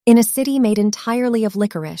In a city made entirely of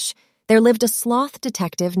licorice, there lived a sloth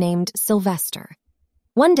detective named Sylvester.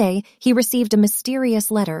 One day, he received a mysterious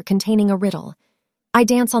letter containing a riddle. I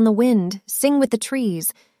dance on the wind, sing with the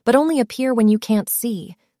trees, but only appear when you can't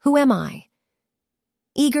see. Who am I?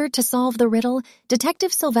 Eager to solve the riddle,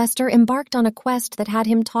 Detective Sylvester embarked on a quest that had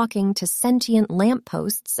him talking to sentient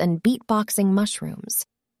lampposts and beatboxing mushrooms.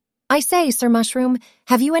 "I say, Sir Mushroom,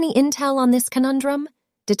 have you any intel on this conundrum?"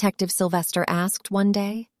 Detective Sylvester asked one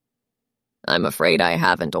day. "I'm afraid I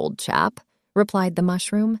haven't, old chap," replied the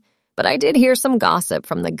mushroom, "but I did hear some gossip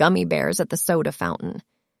from the gummy bears at the soda fountain.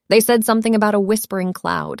 They said something about a whispering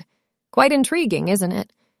cloud. Quite intriguing, isn't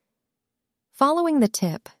it?" Following the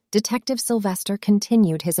tip, Detective Sylvester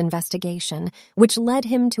continued his investigation, which led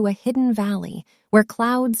him to a hidden valley where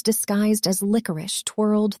clouds disguised as licorice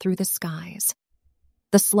twirled through the skies.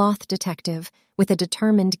 The sloth detective, with a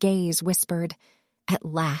determined gaze, whispered, "At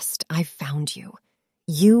last I've found you.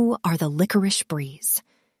 You are the Licorice Breeze,"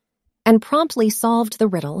 and promptly solved the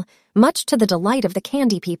riddle, much to the delight of the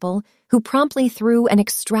candy people, who promptly threw an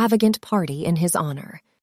extravagant party in his honor.